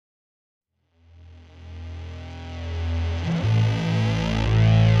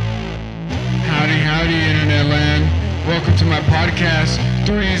podcast.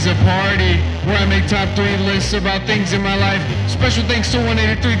 Three is a party where I make top 3 lists about things in my life. Special thanks to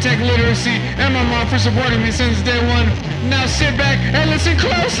 183 Tech Literacy and my mom for supporting me since day one. Now sit back and listen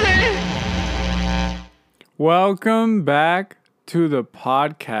closely. Welcome back to the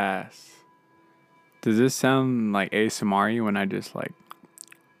podcast. Does this sound like ASMR when I just like...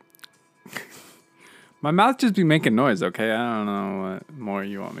 My mouth just be making noise, okay? I don't know what more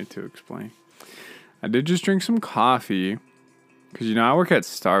you want me to explain. I did just drink some coffee. Because, you know, I work at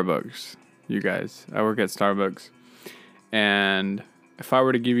Starbucks. You guys. I work at Starbucks. And if I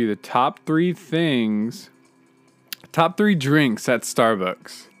were to give you the top 3 things... Top 3 drinks at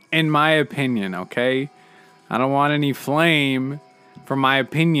Starbucks. In my opinion, okay? I don't want any flame for my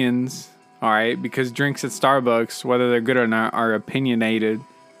opinions. Alright? Because drinks at Starbucks, whether they're good or not, are opinionated.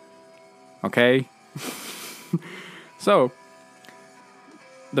 Okay? So,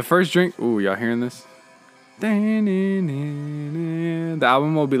 the first drink... Ooh, y'all hearing this? The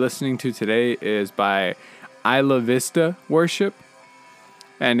album we'll be listening to today is by Isla Vista Worship.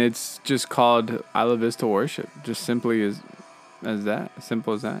 And it's just called Isla Vista Worship. Just simply as that.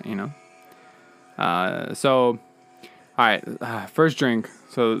 Simple as that, you know. So, alright. First drink.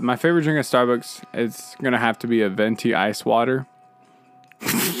 So, my favorite drink at Starbucks, it's going to have to be a venti ice water.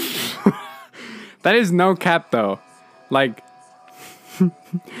 That is no cap, though. Like,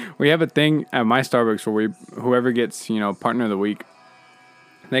 we have a thing at my Starbucks where whoever gets, you know, partner of the week,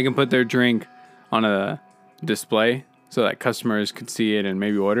 they can put their drink on a display so that customers could see it and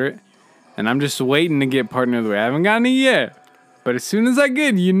maybe order it. And I'm just waiting to get partner of the week. I haven't gotten it yet. But as soon as I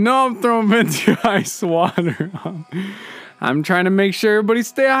get, you know, I'm throwing venti ice water on. I'm trying to make sure everybody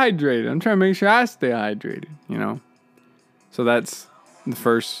stay hydrated. I'm trying to make sure I stay hydrated, you know. So that's the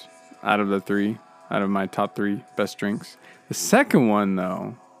first out of the 3. Out of my top 3 best drinks. The second one,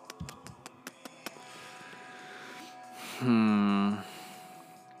 though.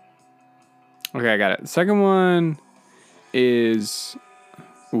 Okay, I got it. The second one is...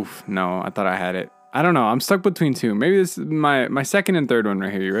 Oof, no, I thought I had it. I don't know. I'm stuck between 2. Maybe this is my second and third one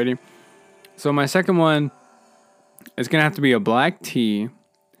right here. You ready? So my second one is going to have to be a black tea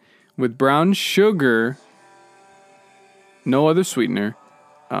with brown sugar, no other sweetener,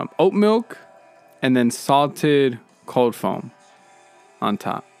 oat milk, and then salted cold foam on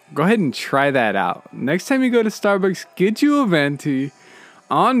top. Go ahead and try that out. Next time you go to Starbucks, get you a venti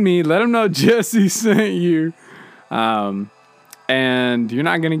on me. Let them know Jesse sent you. And you're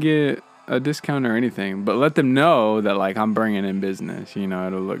not going to get a discount or anything. But let them know that, like, I'm bringing in business. You know,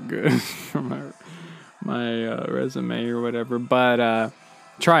 it'll look good for my resume or whatever. But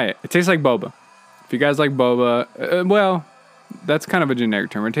try it. It tastes like boba. If you guys like boba, well... That's kind of a generic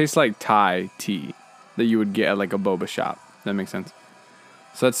term. It tastes like Thai tea that you would get at like a boba shop. That makes sense.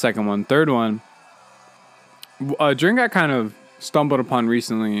 So that's the second one. Third one, a drink I kind of stumbled upon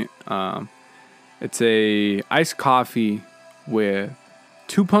recently. It's a iced coffee with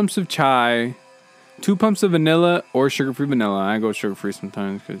 2 pumps of chai, 2 pumps of vanilla or sugar-free vanilla. I go sugar-free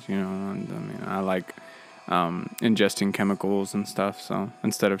sometimes because, you know, I mean, I like ingesting chemicals and stuff. So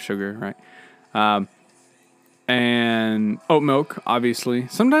instead of sugar, right? And oat milk, obviously.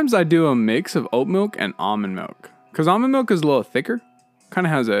 Sometimes I do a mix of oat milk and almond milk. Because almond milk is a little thicker. Kind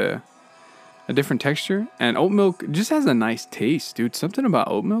of has a different texture. And oat milk just has a nice taste, dude. Something about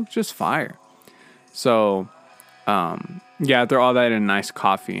oat milk, just fire. So, yeah, I throw all that in a nice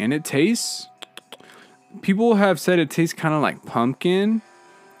coffee. And it tastes... People have said it tastes kind of like pumpkin.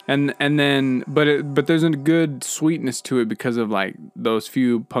 And then... But there's a good sweetness to it because of, like, those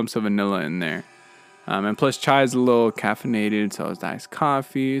few pumps of vanilla in there. And plus, chai is a little caffeinated, so it's nice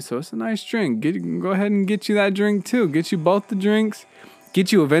coffee. So it's a nice drink. Go ahead and get you that drink, too. Get you both the drinks.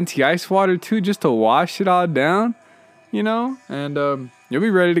 Get you a venti ice water, too, just to wash it all down, you know? And you'll be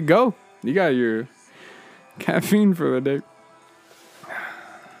ready to go. You got your caffeine for the day.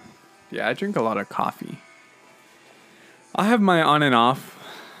 Yeah, I drink a lot of coffee. I have my on and off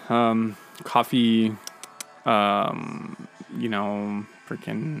coffee, you know,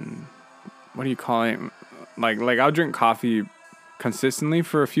 freaking... What do you call it? Like I'll drink coffee consistently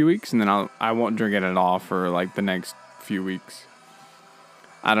for a few weeks, and then I won't drink it at all for like the next few weeks.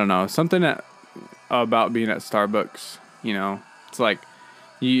 I don't know, something about being at Starbucks. You know, it's like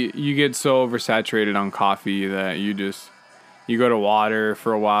you get so oversaturated on coffee that you go to water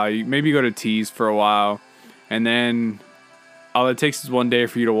for a while. Maybe you go to teas for a while, and then all it takes is one day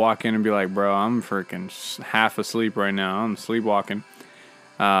for you to walk in and be like, bro, I'm freaking half asleep right now. I'm sleepwalking.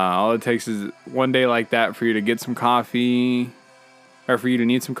 All it takes is one day like that for you to get some coffee, or for you to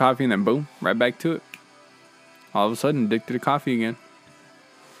need some coffee, and then boom, right back to it. All of a sudden, addicted to coffee again.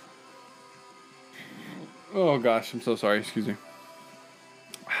 Oh gosh, I'm so sorry. Excuse me.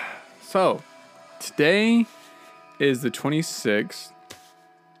 So, today is the 26th.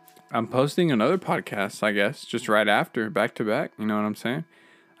 I'm posting another podcast, I guess, just right after, back to back. You know what I'm saying?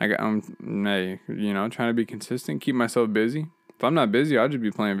 I'm trying to be consistent, keep myself busy. If I'm not busy, I'll just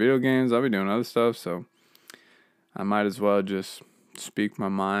be playing video games. I'll be doing other stuff. So, I might as well just speak my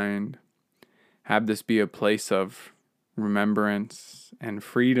mind, have this be a place of remembrance and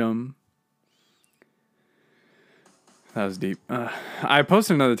freedom. That was deep. I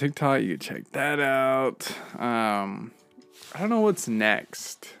posted another TikTok. You can check that out. I don't know what's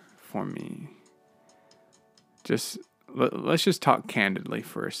next for me. Let's just talk candidly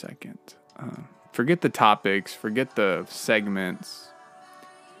for a second. Forget the topics. Forget the segments.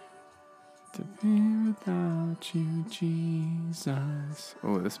 To be without you, Jesus.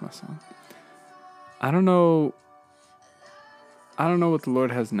 Oh, this is my song. I don't know what the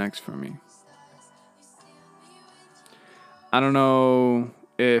Lord has next for me. I don't know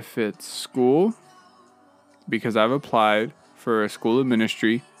if it's school, because I've applied for a school of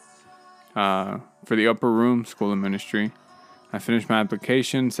ministry, for the Upper Room School of Ministry. I finished my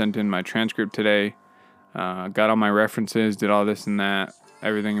application, sent in my transcript today, got all my references, did all this and that,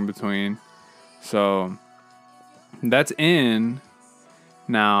 everything in between. So that's in.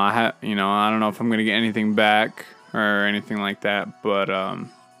 Now I don't know if I'm gonna get anything back or anything like that, but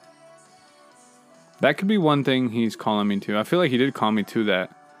that could be one thing he's calling me to. I feel like he did call me to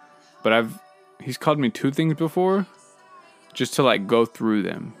that. But he's called me to things before just to like go through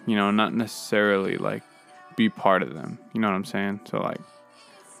them, not necessarily like be part of them. You know what I'm saying? So like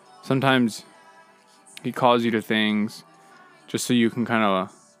sometimes he calls you to things just so you can kind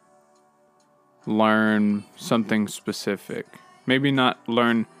of learn something specific. Maybe not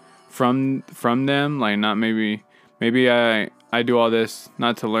learn from them, like not maybe I do all this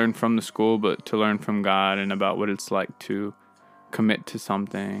not to learn from the school, but to learn from God and about what it's like to commit to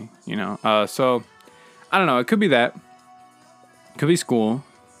something, So, I don't know. It could be that. Could be school.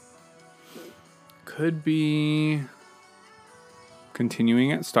 Could be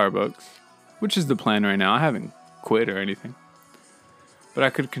continuing at Starbucks, which is the plan right now. I haven't quit or anything. But I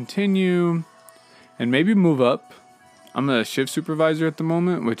could continue and maybe move up. I'm a shift supervisor at the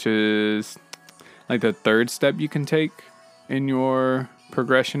moment, which is like the third step you can take in your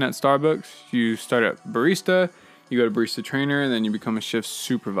progression at Starbucks. You start at barista, you go to barista trainer, and then you become a shift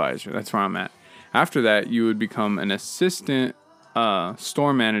supervisor. That's where I'm at. After that, you would become an assistant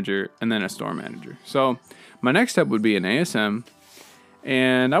store manager and then a store manager. So my next step would be an ASM,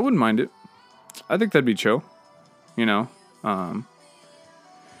 and I wouldn't mind it. I think that'd be chill,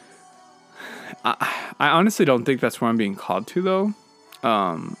 I honestly don't think that's where I'm being called to, though.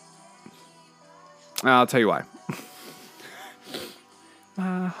 I'll tell you why.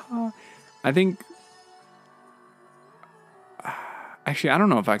 I think... Actually, I don't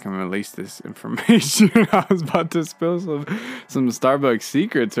know if I can release this information. I was about to spill some Starbucks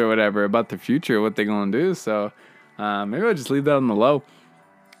secrets or whatever about the future, what they're going to do. So maybe I'll just leave that on the low.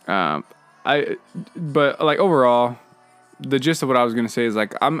 But like overall, the gist of what I was going to say is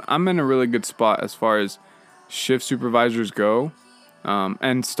like I'm in a really good spot as far as shift supervisors go,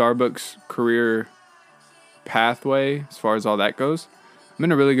 and Starbucks career pathway as far as all that goes. I'm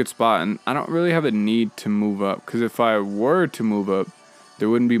in a really good spot, and I don't really have a need to move up, because if I were to move up, there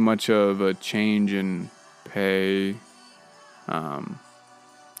wouldn't be much of a change in pay, and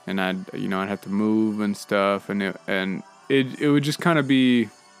I'd have to move and stuff, and it would just kind of be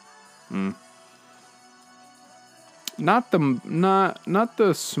not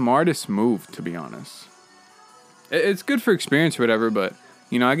the smartest move, to be honest. It's good for experience or whatever, but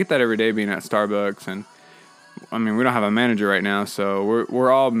I get that every day being at Starbucks, and I mean, we don't have a manager right now, so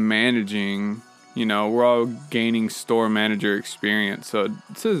we're all managing, we're all gaining store manager experience. So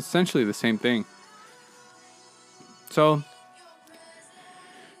it's essentially the same thing. So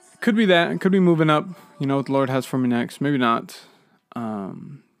could be that. It could be moving up, what the Lord has for me next. Maybe not.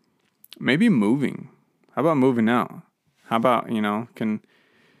 Maybe moving. How about moving out? How about, do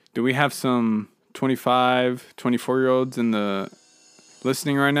we have some 25, 24-year-olds in the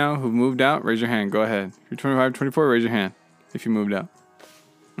listening right now who've moved out? Raise your hand. Go ahead. If you're 25, 24, raise your hand if you moved out.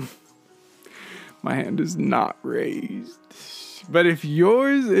 My hand is not raised. But if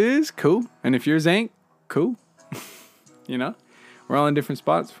yours is, cool. And if yours ain't, cool. We're all in different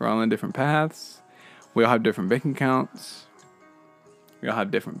spots. We're all in different paths. We all have different bank accounts. We all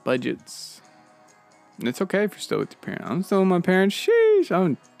have different budgets. And it's okay if you're still with your parents. I'm still with my parents. Sheesh,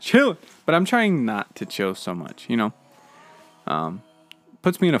 I'm chilling. But I'm trying not to chill so much,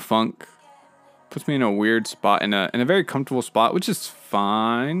 puts me in a funk, puts me in a weird spot, in a very comfortable spot, which is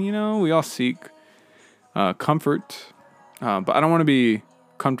fine. We all seek comfort, but I don't want to be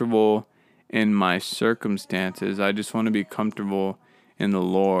comfortable in my circumstances. I just want to be comfortable in the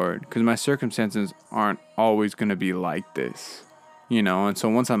Lord, because my circumstances aren't always going to be like this, you know. And so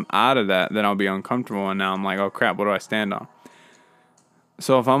once I'm out of that, then I'll be uncomfortable, and now I'm like, oh crap, what do I stand on?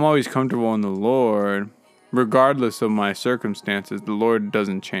 So if I'm always comfortable in the Lord, regardless of my circumstances, the Lord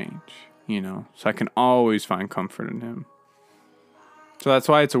doesn't change, you know. So I can always find comfort in Him. So that's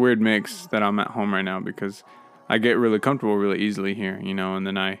why it's a weird mix that I'm at home right now, because I get really comfortable really easily here, you know, and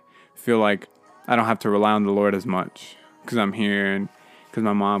then I feel like I don't have to rely on the Lord as much because I'm here, and because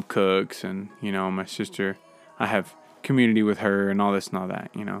my mom cooks, and, you know, my sister, I have community with her and all this and all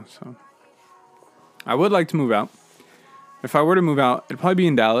that, you know. So I would like to move out. If I were to move out, it'd probably be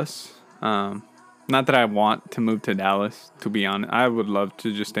in Dallas. Not that I want to move to Dallas, to be honest. I would love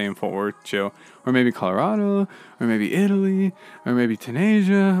to just stay in Fort Worth, chill. Or maybe Colorado, or maybe Italy, or maybe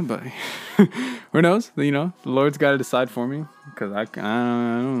Tunisia. But who knows? You know, the Lord's got to decide for me, because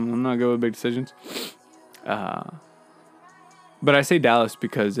I'm not good with big decisions. But I say Dallas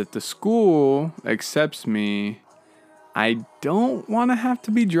because if the school accepts me, I don't want to have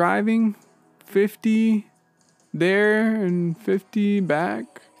to be driving 50 there and 50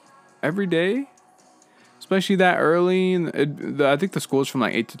 back every day, especially that early. I think the school's from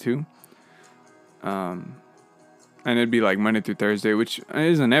like 8 to 2, and it'd be like Monday through Thursday, which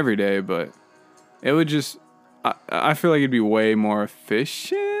isn't every day, but it would just, I feel like it'd be way more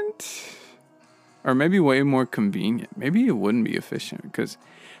efficient, or maybe way more convenient. Maybe it wouldn't be efficient, because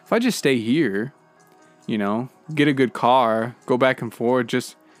if I just stay here, you know, get a good car, go back and forth,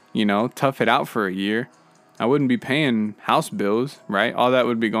 just, you know, tough it out for a year, I wouldn't be paying house bills, right? All that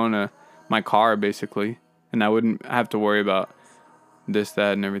would be going to my car, basically. And I wouldn't have to worry about this,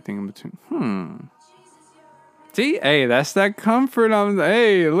 that, and everything in between. See? Hey, that's that comfort.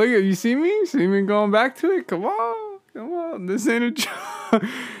 Hey, look at, you see me? See me going back to it? Come on. This ain't a job.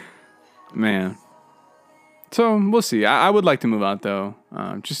 Man. So, we'll see. I would like to move out, though.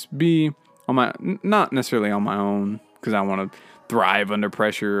 Just be on my, not necessarily on my own, because I want to thrive under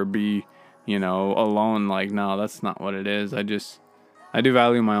pressure or be, you know, alone. Like, no, that's not what it is. I do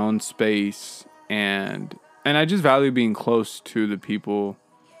value my own space, and I just value being close to the people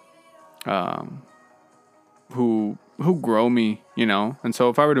who grow me, you know. And so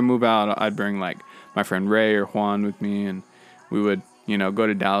if I were to move out, I'd bring like my friend Ray or Juan with me, and we would, you know, go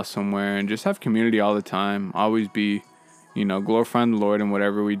to Dallas somewhere and just have community all the time. Always be, you know, glorifying the Lord in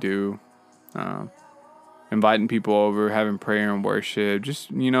whatever we do. Inviting people over, having prayer and worship, just,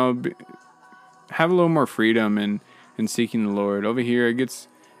 you know, have a little more freedom in seeking the Lord. Over here,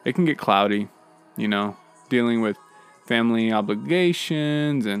 it can get cloudy, you know, dealing with family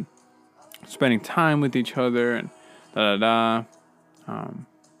obligations and spending time with each other and and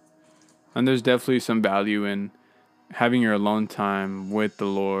there's definitely some value in having your alone time with the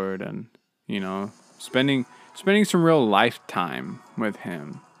Lord, and, you know, spending some real lifetime with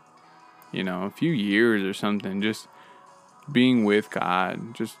Him. You know, a few years or something, just being with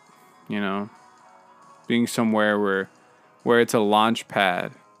God, just, you know, being somewhere where it's a launch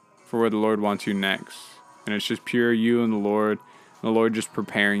pad for where the Lord wants you next. And it's just pure you and the Lord just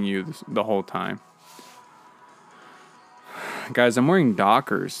preparing you the whole time. Guys, I'm wearing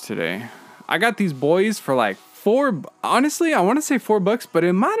Dockers today. I got these boys for like honestly, I want to say $4, but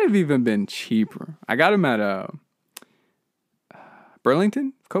it might have even been cheaper. I got them at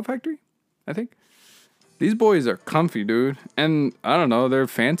Burlington Coat Factory, I think. These boys are comfy, dude. And I don't know, they're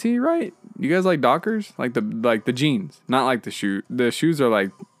fancy, right? You guys like Dockers? Like the jeans, not like the shoe. The shoes are like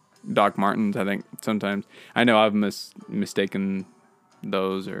Doc Martens, I think, sometimes. I know I've mistaken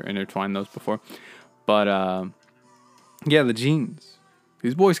those or intertwined those before. But yeah, the jeans.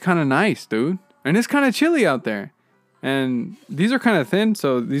 These boys kind of nice, dude. And it's kind of chilly out there. And these are kind of thin,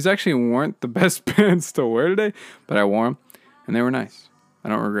 so these actually weren't the best pants to wear today, but I wore them, and they were nice. I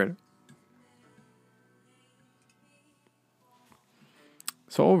don't regret it.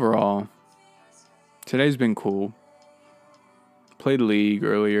 So overall, today's been cool. Played League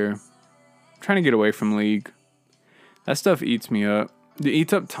earlier. Trying to get away from League. That stuff eats me up. It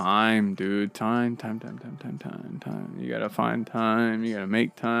eats up time, dude. Time. You gotta find time. You gotta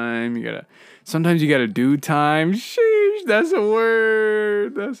make time. Sometimes you gotta do time. Sheesh, that's a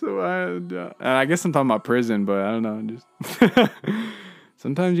word. That's a word. And I guess I'm talking about prison, but I don't know. Just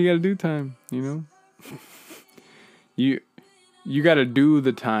sometimes you gotta do time, you know? You gotta do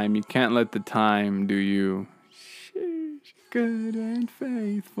the time. You can't let the time do you. Sheesh, good and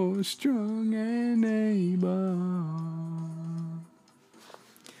faithful, strong and able.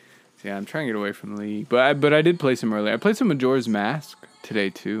 Yeah, I'm trying to get away from League, but I did play some earlier. I played some Majora's Mask today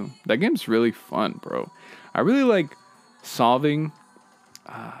too. That game's really fun, bro. I really like solving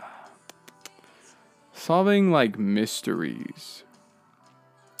like mysteries.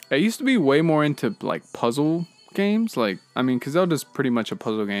 I used to be way more into like puzzle games, like because Zelda's pretty much a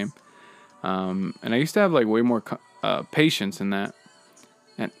puzzle game, and I used to have like way more patience in that.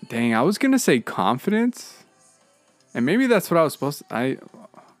 And dang, I was gonna say confidence, and maybe that's what I was supposed to.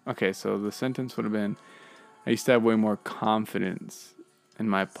 Okay, so the sentence would have been, I used to have way more confidence in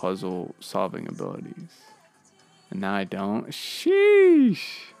my puzzle solving abilities, and now I don't.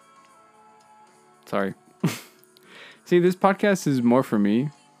 Sheesh. Sorry. See, this podcast is more for me.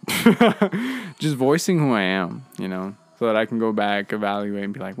 Just voicing who I am, so that I can go back, evaluate,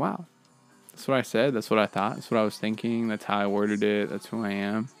 and be like, wow, that's what I said, that's what I thought, that's what I was thinking, that's how I worded it, that's who I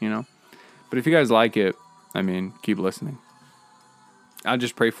am, But if you guys like it, keep listening. I'll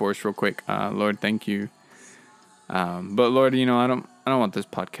just pray for us real quick. Lord, thank you. But Lord, I don't want this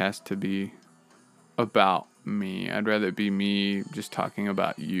podcast to be about me. I'd rather it be me just talking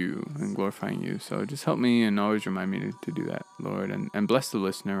about you and glorifying you. So just help me and always remind me to do that, Lord. And bless the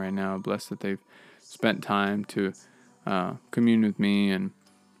listener right now. Bless that they've spent time to commune with me and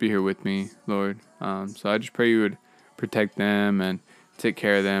be here with me, Lord. So I just pray you would protect them and take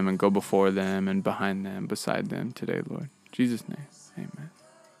care of them and go before them and behind them, beside them today, Lord. In Jesus' name, amen.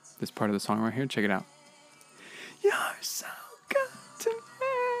 This part of the song right here, check it out. You're so good to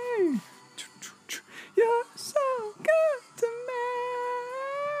me. You're so good to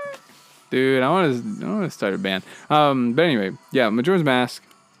me. Dude, I want to start a band. But anyway, yeah, Majora's Mask.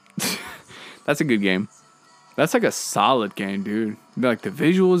 That's a good game. That's like a solid game, dude. Like the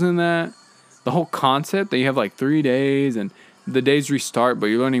visuals in that, the whole concept that you have like 3 days and the days restart, but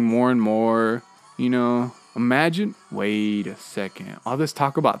you're learning more and more. Imagine. Wait a second. All this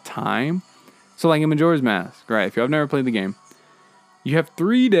talk about time. So like in Majora's Mask, right? If you have never played the game, you have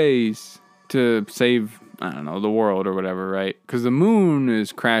 3 days to save, the world or whatever, right? Because the moon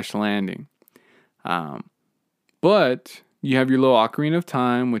is crash landing. But you have your little Ocarina of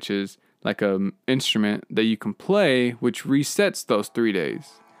Time, which is like a instrument that you can play, which resets those 3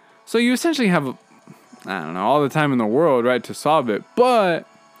 days. So you essentially have, all the time in the world, right, to solve it. But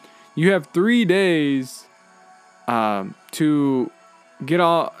you have 3 days to get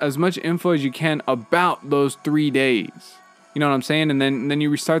as much info as you can about those 3 days. You know what I'm saying? And then you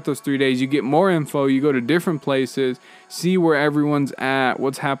restart those 3 days. You get more info. You go to different places, see where everyone's at,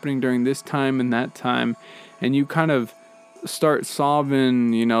 what's happening during this time and that time. And you kind of start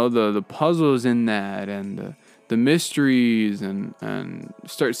solving, the puzzles in that and the mysteries and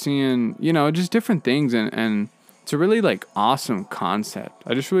start seeing, just different things. And it's a really like awesome concept.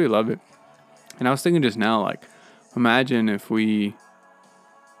 I just really love it. And I was thinking just now, like, imagine if we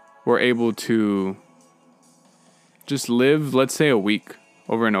were able to just live, let's say, a week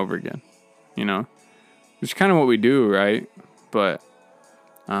over and over again, which is kind of what we do, right? But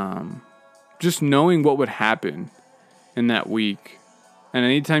just knowing what would happen in that week, and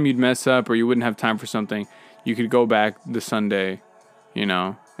anytime you'd mess up or you wouldn't have time for something, you could go back the Sunday,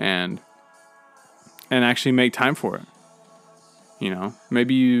 and actually make time for it.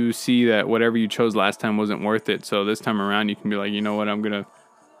 Maybe you see that whatever you chose last time wasn't worth it, so this time around you can be like, you know what, I'm gonna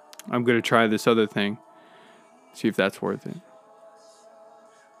try this other thing. See if that's worth it.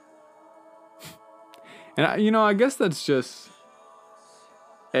 And I guess that's just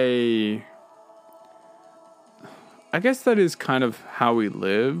I guess that is kind of how we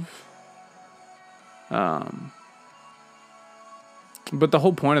live. But the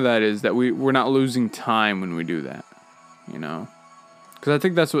whole point of that is that we're not losing time when we do that, Because I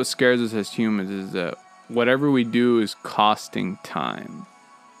think that's what scares us as humans, is that whatever we do is costing time.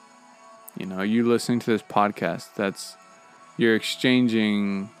 You listening to this podcast, you're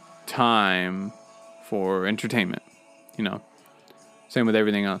exchanging time for entertainment, Same with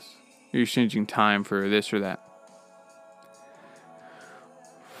everything else. You're exchanging time for this or that.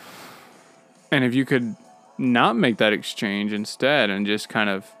 And if you could not make that exchange instead and just kind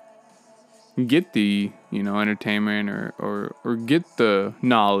of get the, entertainment or get the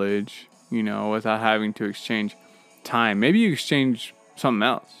knowledge, without having to exchange time. Maybe you exchange something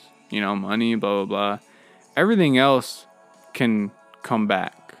else. Money, blah, blah, blah. Everything else can come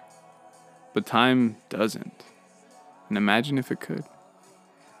back, but time doesn't. And imagine if it could.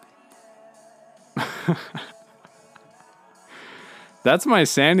 That's my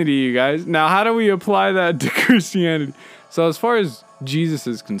sanity, you guys. Now, how do we apply that to Christianity? So as far as Jesus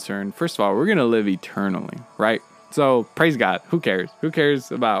is concerned, first of all, we're going to live eternally, right? So praise God. Who cares? Who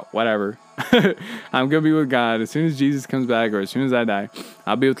cares about whatever? I'm going to be with God. As soon as Jesus comes back, or as soon as I die,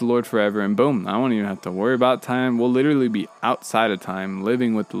 I'll be with the Lord forever. And boom, I won't even have to worry about time. We'll literally be outside of time,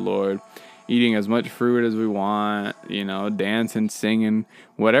 living with the Lord, eating as much fruit as we want, dancing, singing,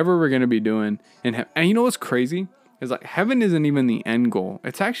 whatever we're going to be doing. And you know what's crazy? Is like heaven isn't even the end goal.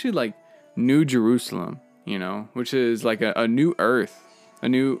 It's actually like New Jerusalem, which is like a new earth, a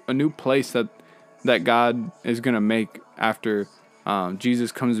new place that God is going to make after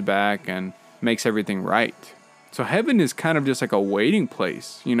Jesus comes back and makes everything right. So heaven is kind of just like a waiting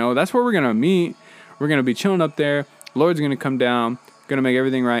place. That's where we're going to meet. We're going to be chilling up there. Lord's going to come down, going to make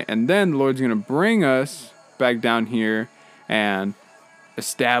everything right. And then the Lord's going to bring us back down here and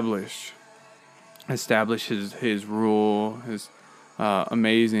establish his rule, his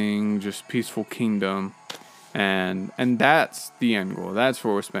amazing, just peaceful kingdom. And that's the end goal. That's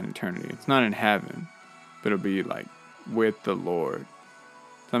where we'll spend eternity. It's not in heaven, but it'll be like with the Lord.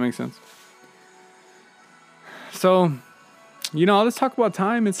 Does that make sense? So, let's talk about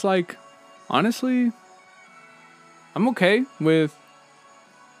time. It's like, honestly, I'm okay with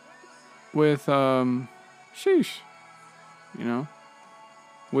sheesh,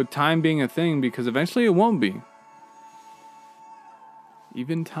 with time being a thing, because eventually it won't be.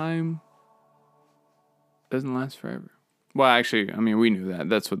 Even time doesn't last forever. Well, actually, we knew that.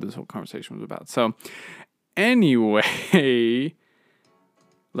 That's what this whole conversation was about. So, anyway,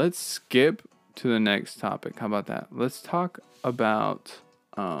 let's skip to the next topic. How about that? Let's talk about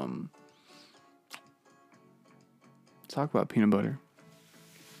peanut butter.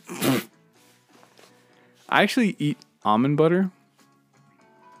 I actually eat almond butter.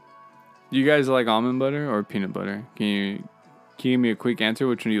 Do you guys like almond butter or peanut butter? Can you give me a quick answer?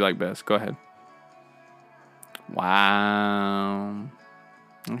 Which one do you like best? Go ahead. Wow.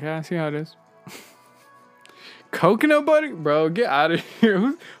 Okay, I see how it is. Coconut butter? Bro, get out of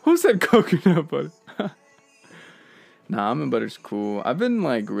here. Who said coconut butter? Nah, almond butter's cool. I've been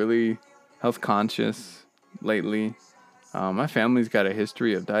like really health conscious lately. My family's got a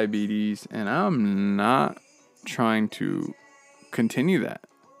history of diabetes, and I'm not trying to continue that,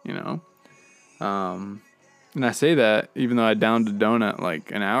 And I say that even though I downed a donut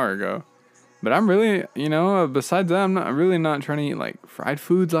like an hour ago. But I'm really, besides that, I'm not trying to eat like fried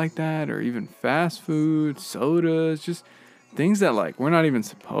foods like that, or even fast food, sodas, just things that like we're not even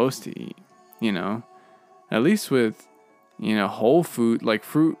supposed to eat, At least with, whole food, like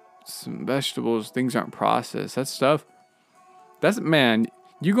fruits and vegetables, things aren't processed. That stuff, that's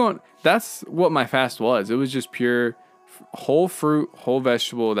what my fast was. It was just pure whole fruit, whole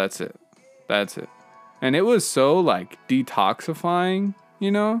vegetable. That's it. And it was so like detoxifying,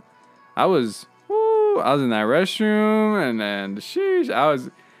 I was in that restroom, and then sheesh,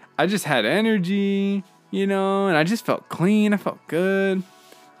 I just had energy, and I just felt clean. I felt good.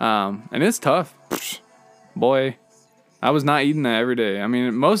 And it's tough. Boy, I was not eating that every day.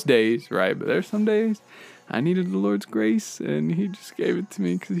 Most days, right? But there's some days I needed the Lord's grace, and he just gave it to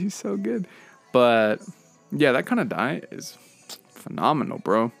me because he's so good. But yeah, that kind of diet is phenomenal,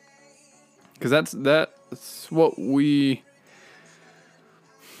 bro. Because that's what we...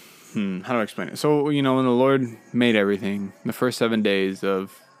 how do I explain it? So, when the Lord made everything, the first 7 days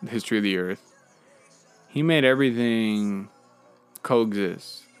of the history of the earth, he made everything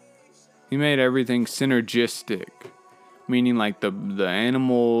coexist. He made everything synergistic, meaning like the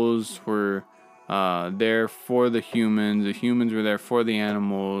animals were there for the humans were there for the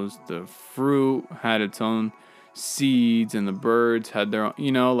animals, the fruit had its own seeds, and the birds had their own,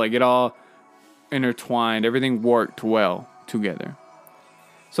 it all intertwined, everything worked well together.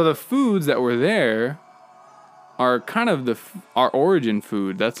 So the foods that were there are kind of our origin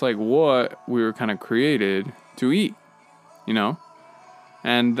food. That's like what we were kind of created to eat,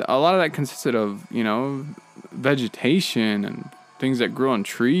 And a lot of that consisted of, vegetation and things that grow on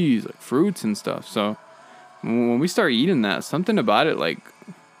trees, like fruits and stuff. So when we start eating that, something about it, like,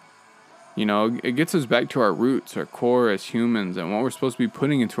 it gets us back to our roots, our core as humans, and what we're supposed to be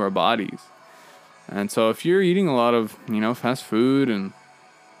putting into our bodies. And so if you're eating a lot of, fast food, and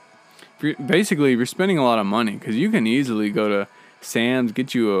if you're spending a lot of money, because you can easily go to Sam's,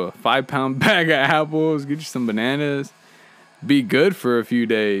 get you a 5-pound bag of apples, get you some bananas, be good for a few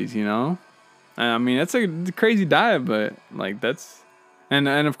days, That's a crazy diet, but like that's, and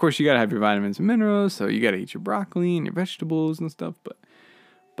of course you gotta have your vitamins and minerals, so you gotta eat your broccoli and your vegetables and stuff. But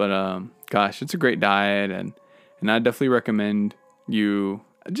gosh, it's a great diet, and I definitely recommend you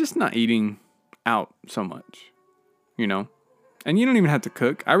just not eating out so much, And you don't even have to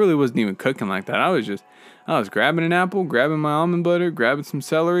cook. I really wasn't even cooking like that. I was grabbing an apple, grabbing my almond butter, grabbing some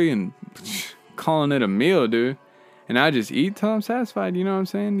celery, and calling it a meal, dude. and I just eat till I'm satisfied. You know what I'm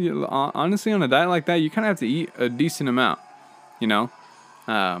saying? Honestly, on a diet like that, you kind of have to eat a decent amount, you know?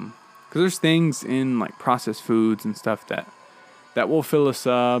 Because there's things in like processed foods and stuff that will fill us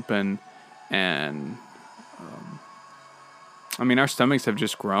up, and I mean, our stomachs have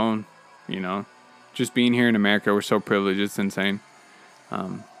just grown, you know? Just being here in America, we're so privileged, it's insane.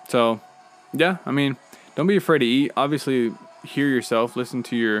 So, yeah, I mean, don't be afraid to eat. Obviously, hear yourself, listen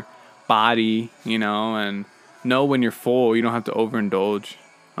to your body, you know, and know when you're full. You don't have to overindulge.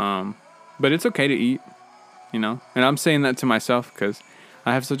 But it's okay to eat, you know? And I'm saying that to myself because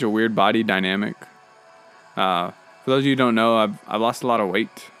I have such a weird body dynamic. For those of you who don't know, I've lost a lot of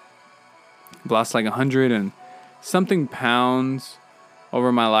weight. I've lost like 100 and something pounds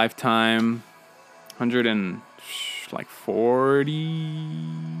over my lifetime. 140,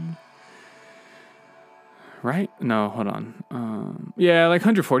 right? No, hold on. Yeah, like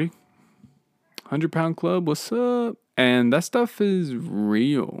 140. 100-pound club, what's up? And that stuff is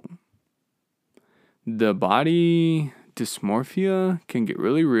real. The body dysmorphia can get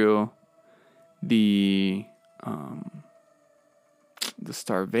really real. The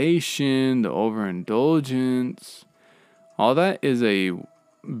starvation, the overindulgence, all that is a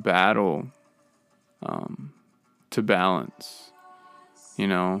battle to balance. You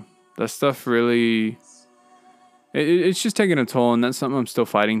know, that stuff really, it's just taking a toll, and that's something I'm still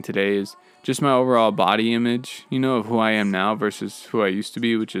fighting today, is just my overall body image, you know, of who I am now versus who I used to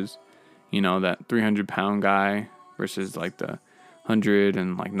be, which is, you know, that 300-pound guy versus like the 100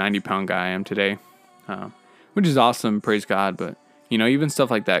 and like 90-pound guy I am today, which is awesome, praise God. But, you know, even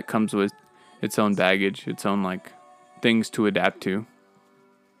stuff like that comes with its own baggage, its own like things to adapt to.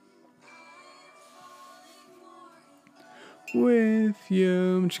 With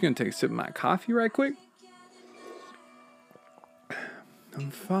you, I'm just gonna take a sip of my coffee right quick. I'm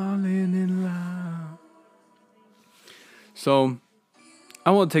falling in love. So,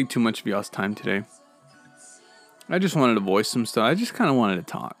 I won't take too much of y'all's time today. I just wanted to voice some stuff. I just kind of wanted to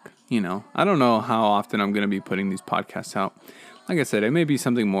talk, you know. I don't know how often I'm going to be putting these podcasts out. Like I said, it may be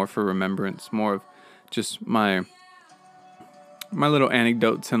something more for remembrance, more of just my little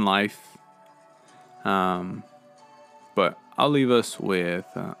anecdotes in life. But I'll leave us with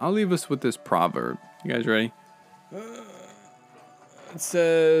this proverb. You guys ready? It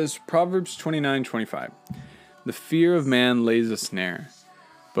says, Proverbs 29:25. The fear of man lays a snare,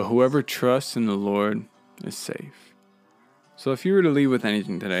 but whoever trusts in the Lord is safe. So if you were to leave with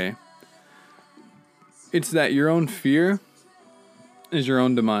anything today, it's that your own fear is your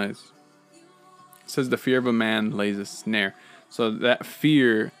own demise. It says the fear of a man lays a snare. So that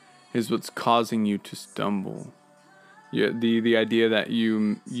fear is what's causing you to stumble. Yeah, the idea that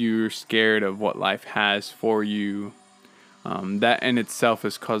you're scared of what life has for you, that in itself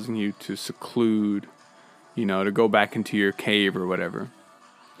is causing you to seclude, you know, to go back into your cave or whatever.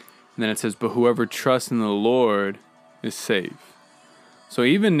 And then it says, but whoever trusts in the Lord is safe. So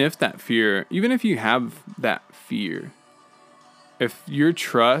even if you have that fear, if your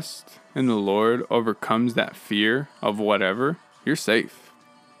trust in the Lord overcomes that fear of whatever, you're safe.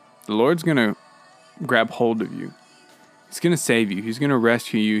 The Lord's going to grab hold of you. He's going to save you. He's going to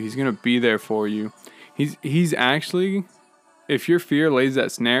rescue you. He's going to be there for you. He's actually, if your fear lays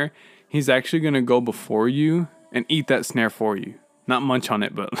that snare, he's actually going to go before you and eat that snare for you. Not munch on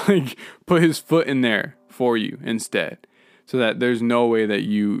it, but like put his foot in there for you instead. So that there's no way that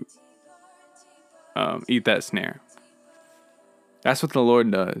you eat that snare. That's what the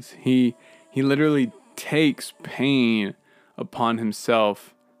Lord does. He literally takes pain upon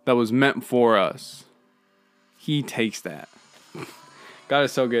himself that was meant for us. He takes that. God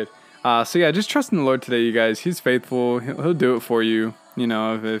is so good. So yeah, just trust in the Lord today, you guys. He's faithful. He'll do it for you. You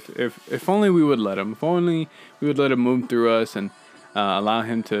know, if only we would let him. If only we would let him move through us and allow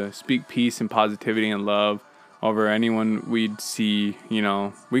him to speak peace and positivity and love over anyone we'd see. You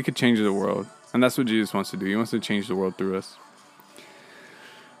know, we could change the world. And that's what Jesus wants to do. He wants to change the world through us.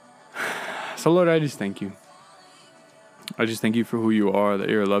 So Lord, I just thank you. I just thank you for who you are, that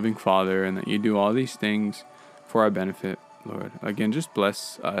you're a loving Father, and that you do all these things for our benefit, Lord. Again, just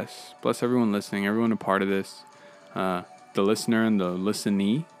bless us. Bless everyone listening, everyone a part of this. The listener and the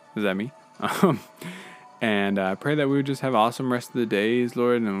listenee. Is that me? And I pray that we would just have awesome rest of the days,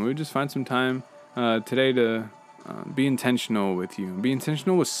 Lord, and we would just find some time today to be intentional with you. Be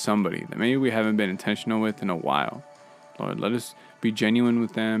intentional with somebody that maybe we haven't been intentional with in a while. Lord, let us be genuine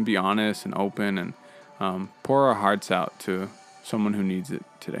with them, be honest and open, and pour our hearts out to someone who needs it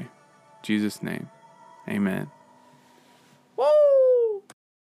today. In Jesus' name, amen.